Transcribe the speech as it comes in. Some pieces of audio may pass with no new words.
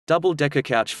Double-decker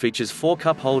couch features 4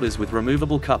 cup holders with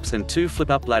removable cups and 2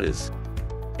 flip-up ladders.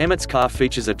 Emmet's car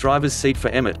features a driver's seat for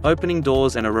Emmet, opening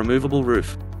doors and a removable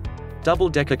roof.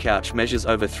 Double-decker couch measures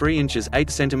over 3 inches 8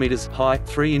 centimeters high,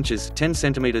 3 inches 10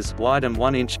 centimeters wide and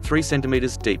 1 inch 3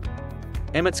 centimeters deep.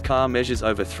 Emmet's car measures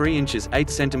over 3 inches 8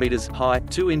 centimeters high,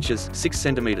 2 inches 6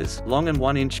 centimeters long and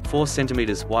 1 inch 4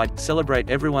 centimeters wide. Celebrate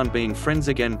everyone being friends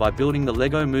again by building the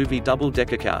Lego Movie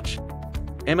double-decker couch.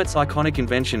 Emmet's iconic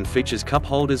invention features cup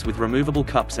holders with removable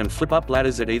cups and flip-up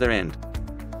ladders at either end.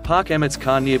 Park Emmet's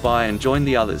car nearby and join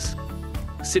the others.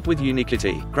 Sit with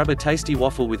Unikitty, grab a tasty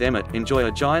waffle with Emmet, enjoy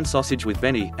a giant sausage with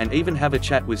Benny, and even have a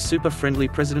chat with super-friendly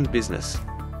President Business.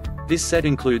 This set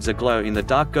includes a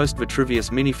glow-in-the-dark Ghost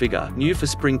Vitruvius minifigure, new for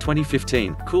spring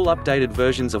 2015, cool updated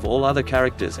versions of all other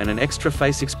characters and an extra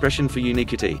face expression for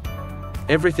Unikitty.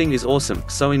 Everything is awesome,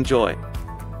 so enjoy.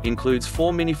 Includes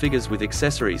 4 minifigures with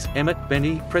accessories, Emmet,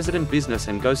 Benny, President Business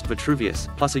and Ghost Vitruvius,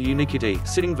 plus a Unikitty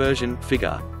sitting version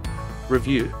figure.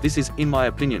 Review: this is, in my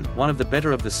opinion, one of the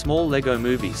better of the small Lego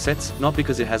Movie sets, not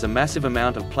because it has a massive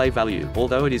amount of play value,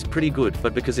 although it is pretty good,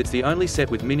 but because it's the only set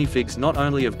with minifigs not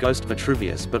only of Ghost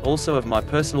Vitruvius but also of my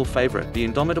personal favorite, the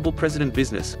indomitable President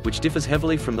Business, which differs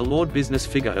heavily from the Lord Business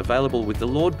figure available with the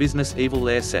Lord Business Evil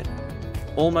Lair set.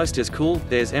 Almost as cool,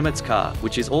 there's Emmet's car,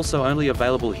 which is also only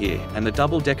available here, and the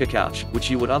double-decker couch, which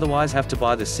you would otherwise have to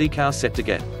buy the Sea Cow set to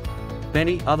get.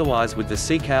 Benny, otherwise with the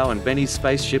Sea Cow and Benny's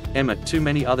Spaceship, Emmet, too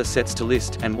many other sets to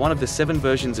list, and one of the 7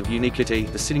 versions of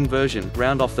Unikitty, the sitting version,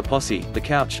 round off the posse. The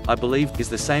couch, I believe, is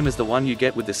the same as the one you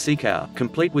get with the Sea Cow,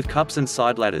 complete with cups and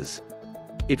side ladders.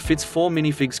 It fits 4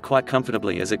 minifigs quite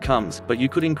comfortably as it comes, but you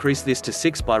could increase this to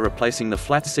 6 by replacing the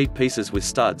flat seat pieces with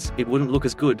studs. It wouldn't look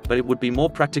as good, but it would be more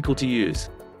practical to use.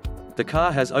 The car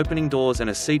has opening doors and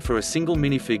a seat for a single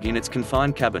minifig in its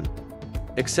confined cabin.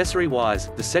 Accessory-wise,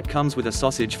 the set comes with a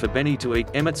sausage for Benny to eat,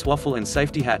 Emmet's waffle and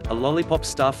safety hat, a lollipop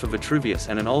staff for Vitruvius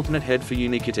and an alternate head for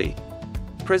Unikitty.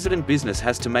 President Business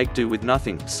has to make do with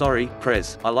nothing. Sorry,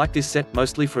 Prez. I like this set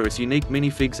mostly for its unique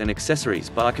minifigs and accessories,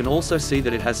 but I can also see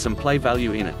that it has some play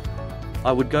value in it.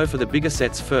 I would go for the bigger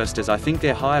sets first as I think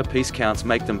their higher piece counts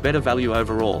make them better value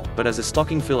overall, but as a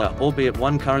stocking filler, albeit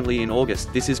one currently in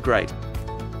August, this is great.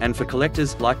 And for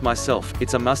collectors, like myself,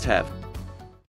 it's a must-have.